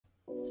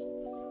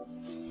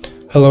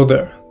Hello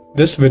there.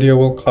 This video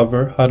will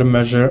cover how to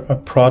measure a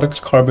product's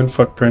carbon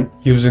footprint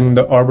using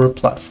the Arbor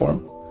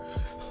platform.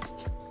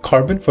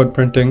 Carbon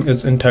footprinting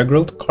is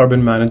integral to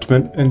carbon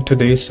management in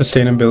today's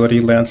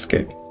sustainability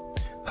landscape.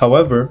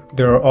 However,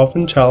 there are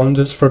often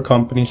challenges for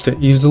companies to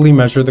easily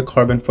measure the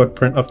carbon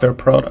footprint of their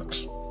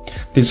products.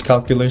 These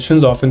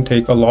calculations often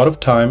take a lot of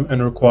time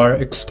and require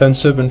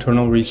extensive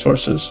internal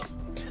resources.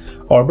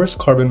 Arbor's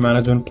carbon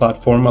management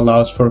platform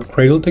allows for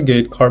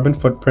cradle-to-gate carbon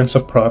footprints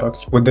of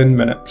products within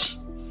minutes.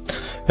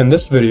 In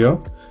this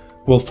video,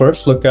 we'll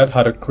first look at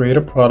how to create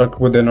a product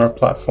within our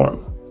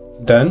platform.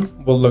 Then,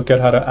 we'll look at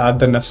how to add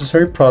the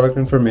necessary product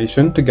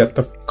information to get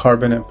the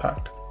carbon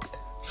impact.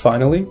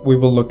 Finally, we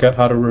will look at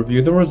how to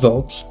review the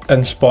results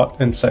and spot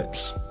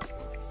insights.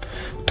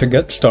 To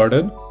get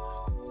started,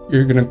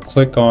 you're going to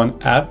click on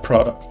Add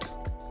Product.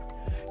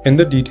 In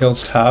the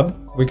Details tab,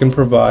 we can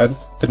provide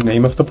the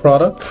name of the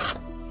product,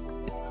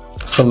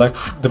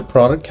 select the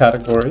product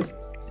category,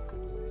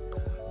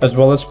 as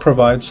well as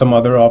provide some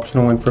other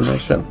optional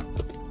information.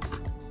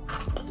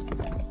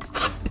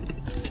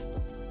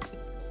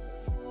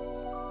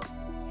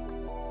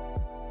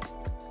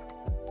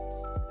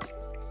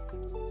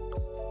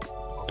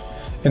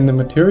 In the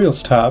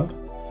Materials tab,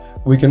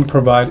 we can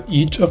provide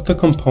each of the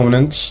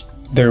components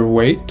their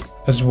weight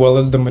as well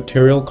as the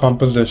material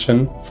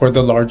composition for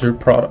the larger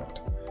product.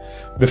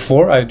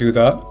 Before I do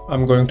that,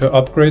 I'm going to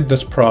upgrade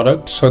this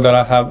product so that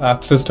I have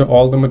access to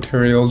all the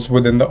materials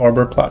within the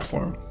Arbor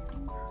platform.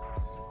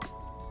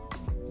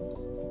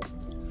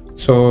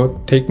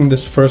 So taking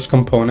this first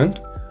component,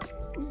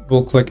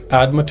 we'll click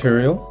Add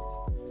Material,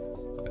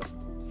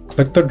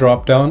 click the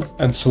drop-down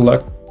and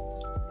select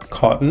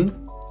Cotton.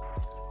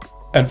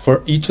 And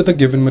for each of the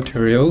given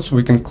materials,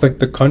 we can click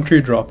the country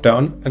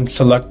drop-down and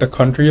select the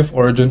country of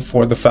origin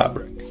for the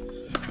fabric.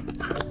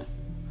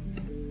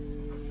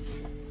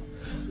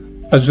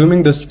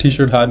 Assuming this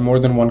t-shirt had more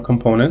than one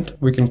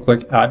component, we can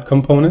click Add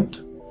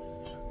Component,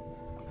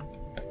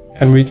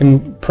 and we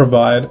can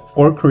provide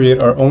or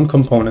create our own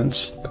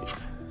components.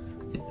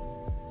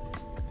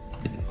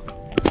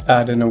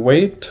 Add in a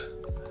weight,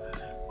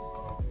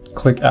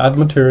 click Add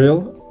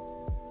Material,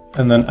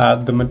 and then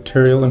add the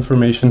material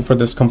information for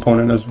this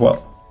component as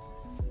well.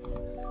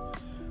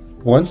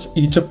 Once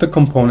each of the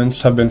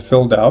components have been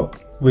filled out,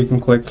 we can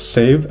click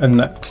Save and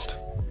Next.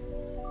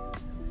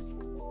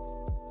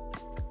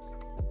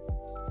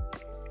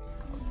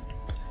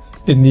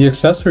 In the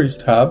Accessories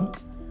tab,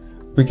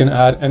 we can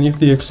add any of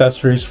the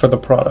accessories for the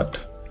product.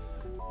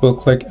 We'll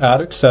click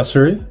Add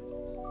Accessory,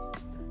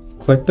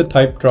 click the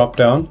Type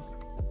drop-down,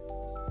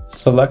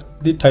 select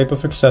the type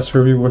of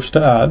accessory we wish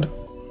to add,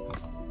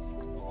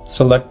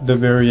 select the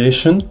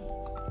variation,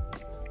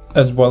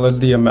 as well as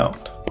the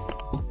amount.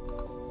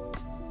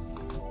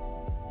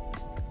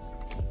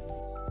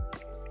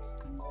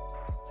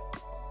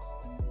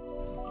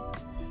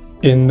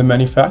 In the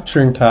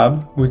Manufacturing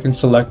tab, we can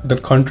select the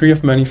country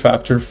of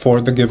manufacture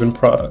for the given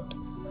product.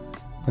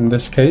 In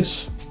this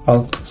case,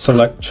 I'll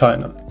select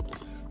China.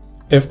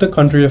 If the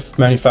country of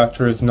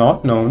manufacture is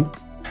not known,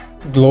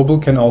 Global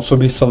can also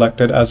be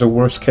selected as a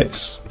worst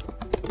case.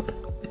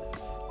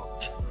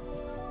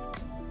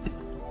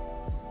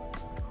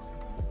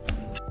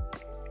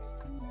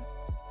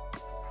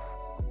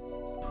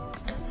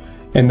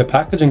 In the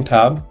Packaging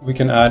tab, we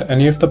can add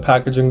any of the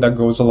packaging that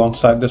goes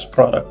alongside this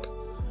product.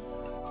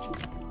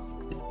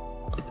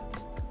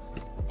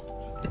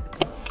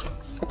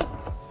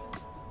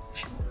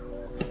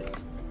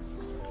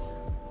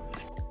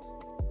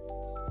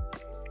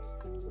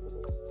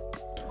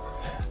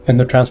 In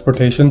the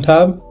Transportation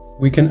tab,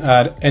 we can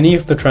add any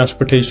of the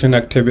transportation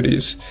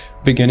activities,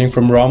 beginning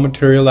from raw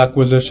material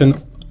acquisition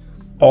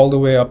all the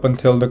way up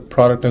until the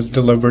product is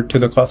delivered to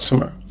the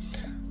customer.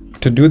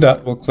 To do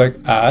that, we'll click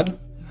Add.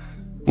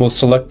 We'll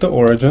select the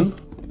origin.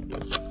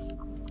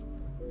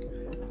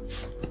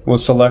 We'll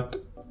select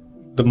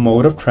the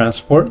mode of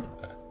transport,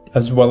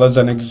 as well as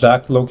an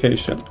exact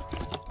location.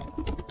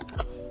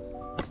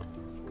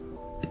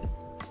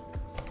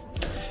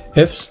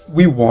 If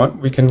we want,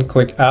 we can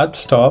click Add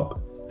Stop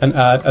and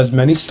add as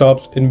many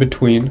stops in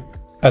between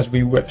as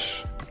we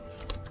wish.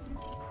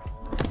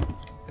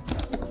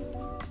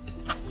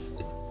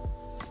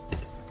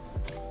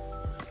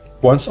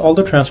 Once all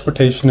the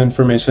transportation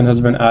information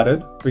has been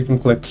added, we can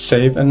click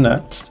Save and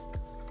Next.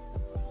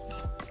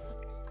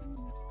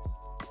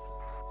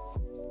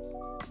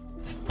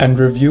 And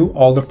review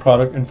all the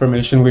product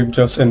information we've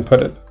just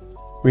inputted.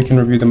 We can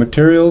review the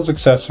materials,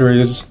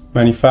 accessories,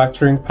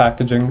 manufacturing,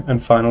 packaging,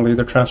 and finally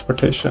the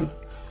transportation.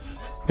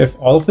 If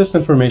all of this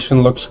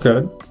information looks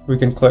good, we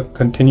can click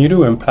Continue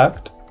to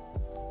Impact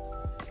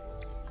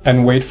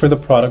and wait for the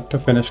product to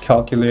finish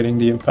calculating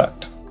the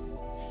impact.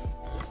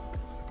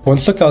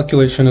 Once the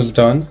calculation is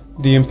done,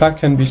 the impact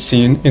can be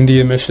seen in the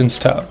Emissions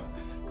tab.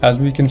 As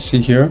we can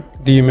see here,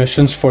 the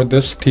emissions for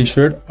this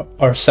t-shirt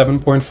are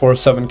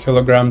 7.47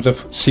 kilograms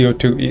of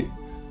CO2e.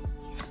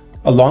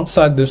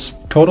 Alongside this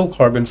total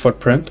carbon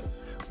footprint,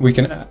 we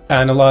can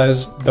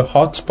analyze the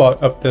hotspot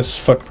of this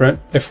footprint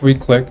if we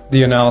click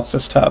the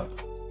Analysis tab.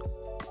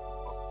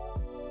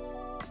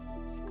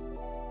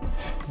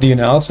 The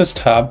Analysis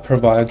tab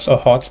provides a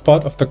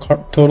hotspot of the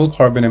total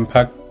carbon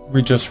impact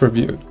we just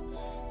reviewed.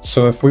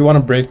 So if we want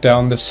to break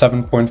down this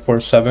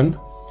 7.47,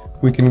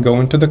 we can go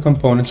into the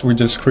components we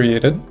just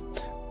created.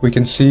 We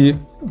can see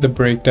the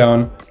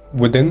breakdown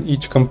within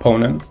each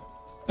component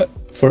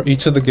for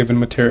each of the given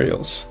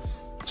materials.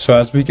 So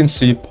as we can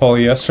see,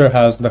 polyester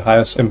has the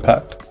highest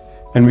impact,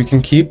 and we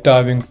can keep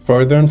diving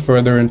further and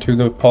further into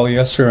the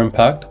polyester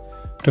impact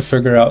to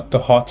figure out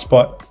the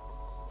hotspot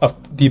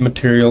of the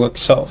material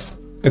itself.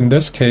 In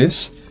this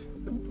case,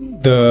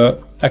 the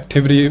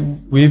activity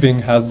weaving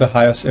has the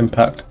highest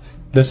impact.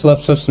 This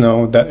lets us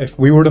know that if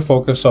we were to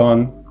focus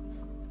on,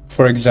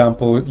 for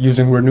example,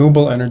 using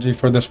renewable energy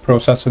for this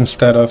process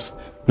instead of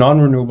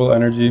non-renewable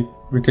energy,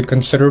 we could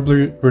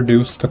considerably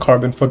reduce the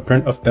carbon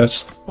footprint of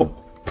this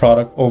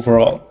product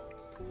overall.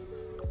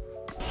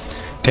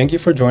 Thank you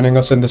for joining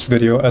us in this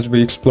video as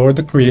we explore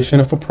the creation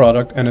of a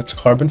product and its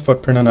carbon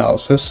footprint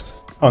analysis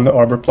on the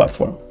Arbor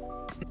platform.